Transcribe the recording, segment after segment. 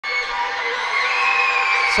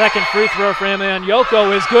Second free throw for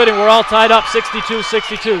Yoko is good, and we're all tied up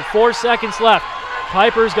 62-62. 4 seconds left.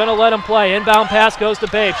 Piper's going to let him play. Inbound pass goes to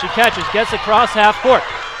Babe. She catches, gets across half court.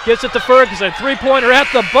 Gives it to Ferguson. Three-pointer at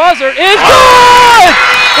the buzzer is good!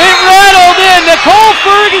 It rattled in. Nicole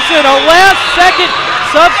Ferguson, a last-second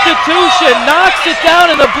substitution, knocks it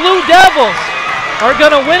down, and the Blue Devils are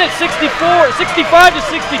going to win it 65-62.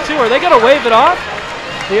 Are they going to wave it off?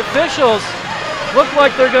 The officials look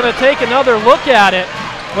like they're going to take another look at it,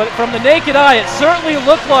 but from the naked eye, it certainly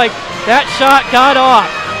looked like that shot got off.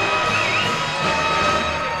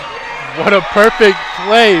 What a perfect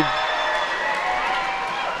play.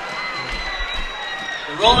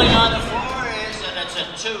 The ruling on the floor is that it's a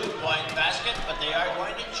 2-point basket, but they are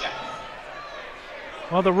going to check.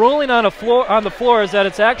 Well, the ruling on the floor is that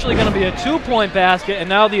it's actually going to be a 2-point basket, and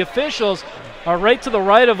now the officials are right to the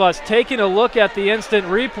right of us taking a look at the instant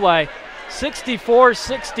replay.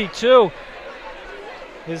 64-62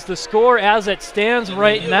 is the score as it stands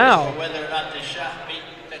right now. Whether or not the shot beat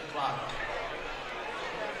the clock.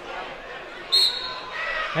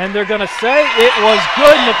 And they're going to say it was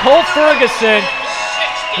good. Nicole Ferguson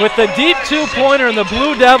with the deep 2-pointer, and the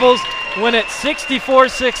Blue Devils win it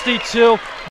 64-62.